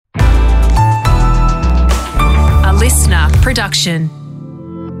production.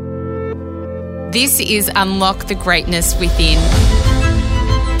 This is Unlock the Greatness Within.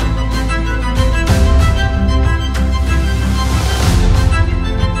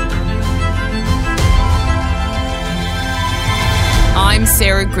 I'm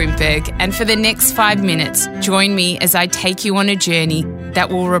Sarah Grimberg, and for the next 5 minutes, join me as I take you on a journey that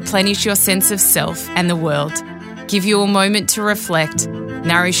will replenish your sense of self and the world, give you a moment to reflect,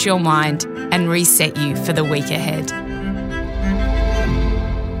 nourish your mind, and reset you for the week ahead.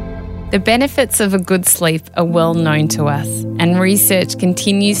 The benefits of a good sleep are well known to us, and research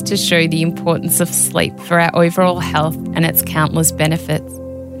continues to show the importance of sleep for our overall health and its countless benefits.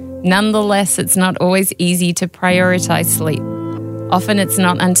 Nonetheless, it's not always easy to prioritise sleep. Often it's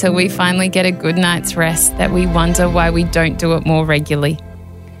not until we finally get a good night's rest that we wonder why we don't do it more regularly.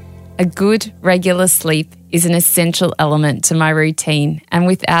 A good, regular sleep is an essential element to my routine, and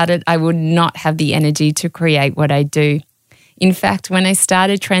without it, I would not have the energy to create what I do. In fact, when I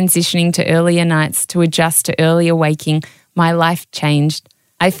started transitioning to earlier nights to adjust to earlier waking, my life changed.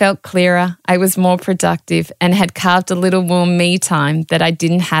 I felt clearer, I was more productive, and had carved a little more me time that I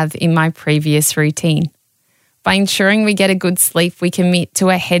didn't have in my previous routine. By ensuring we get a good sleep, we commit to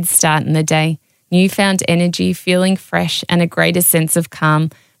a head start in the day, newfound energy, feeling fresh, and a greater sense of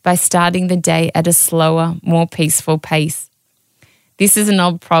calm by starting the day at a slower, more peaceful pace. This is an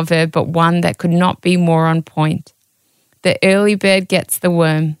old proverb, but one that could not be more on point. The early bird gets the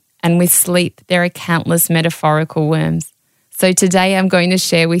worm, and with sleep, there are countless metaphorical worms. So today I'm going to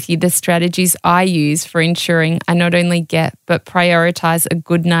share with you the strategies I use for ensuring I not only get, but prioritise a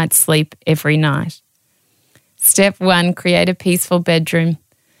good night's sleep every night. Step 1, create a peaceful bedroom.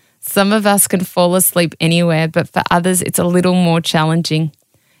 Some of us can fall asleep anywhere, but for others it's a little more challenging.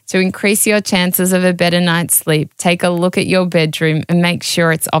 To increase your chances of a better night's sleep, take a look at your bedroom and make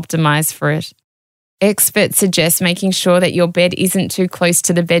sure it's optimised for it. Experts suggest making sure that your bed isn't too close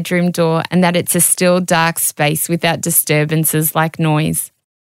to the bedroom door and that it's a still, dark space without disturbances like noise.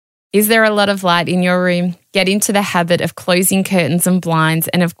 Is there a lot of light in your room? Get into the habit of closing curtains and blinds,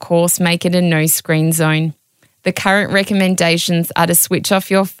 and of course make it a no-screen zone. The current recommendations are to switch off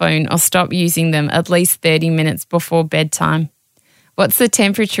your phone or stop using them at least 30 minutes before bedtime. What's the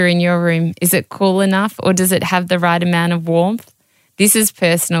temperature in your room? Is it cool enough, or does it have the right amount of warmth? This is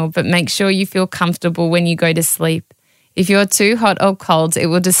personal, but make sure you feel comfortable when you go to sleep. If you're too hot or cold, it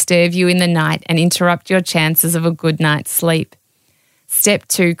will disturb you in the night and interrupt your chances of a good night's sleep. Step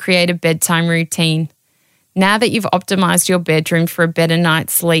 2, create a bedtime routine. Now that you've optimised your bedroom for a better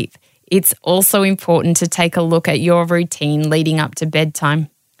night's sleep, it's also important to take a look at your routine leading up to bedtime.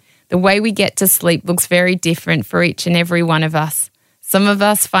 The way we get to sleep looks very different for each and every one of us. Some of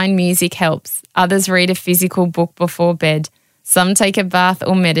us find music helps, others read a physical book before bed, some take a bath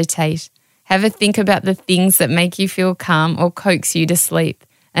or meditate. Have a think about the things that make you feel calm or coax you to sleep,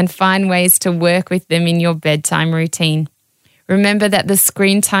 and find ways to work with them in your bedtime routine. Remember that the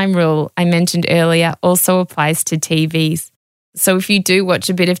screen time rule I mentioned earlier also applies to TVs. So if you do watch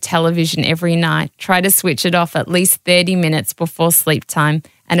a bit of television every night, try to switch it off at least 30 minutes before sleep time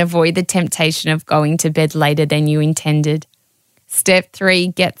and avoid the temptation of going to bed later than you intended. Step 3,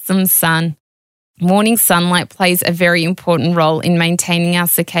 get some sun. Morning sunlight plays a very important role in maintaining our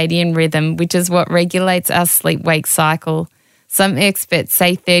circadian rhythm, which is what regulates our sleep-wake cycle. Some experts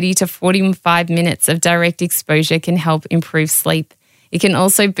say 30 to 45 minutes of direct exposure can help improve sleep. It can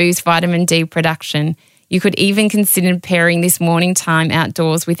also boost vitamin D production. You could even consider pairing this morning time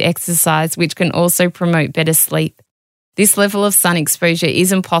outdoors with exercise, which can also promote better sleep. This level of sun exposure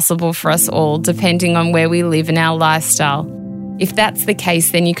isn't possible for us all, depending on where we live and our lifestyle. If that's the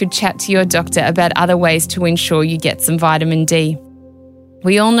case, then you could chat to your doctor about other ways to ensure you get some vitamin D.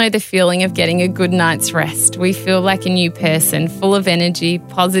 We all know the feeling of getting a good night's rest. We feel like a new person, full of energy,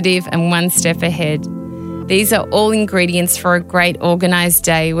 positive, and one step ahead. These are all ingredients for a great organised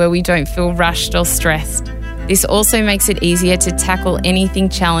day where we don't feel rushed or stressed. This also makes it easier to tackle anything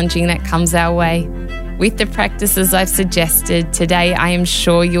challenging that comes our way. With the practices I've suggested today, I am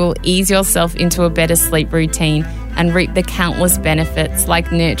sure you'll ease yourself into a better sleep routine and reap the countless benefits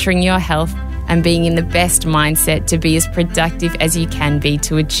like nurturing your health and being in the best mindset to be as productive as you can be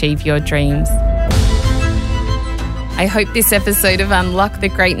to achieve your dreams. I hope this episode of Unlock the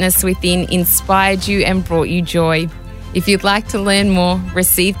Greatness Within inspired you and brought you joy. If you'd like to learn more,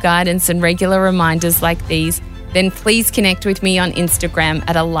 receive guidance and regular reminders like these, then please connect with me on Instagram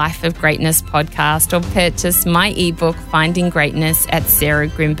at A Life of Greatness Podcast, or purchase my ebook Finding Greatness at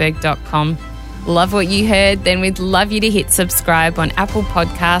sarahgrimberg.com. Love what you heard? Then we'd love you to hit subscribe on Apple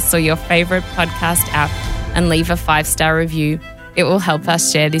Podcasts or your favourite podcast app and leave a 5-star review. It will help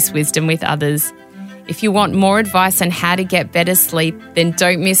us share this wisdom with others. If you want more advice on how to get better sleep, then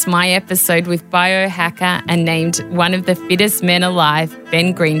don't miss my episode with biohacker and named one of the fittest men alive,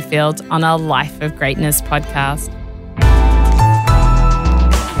 Ben Greenfield, on our Life of Greatness podcast.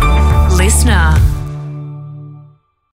 Listener.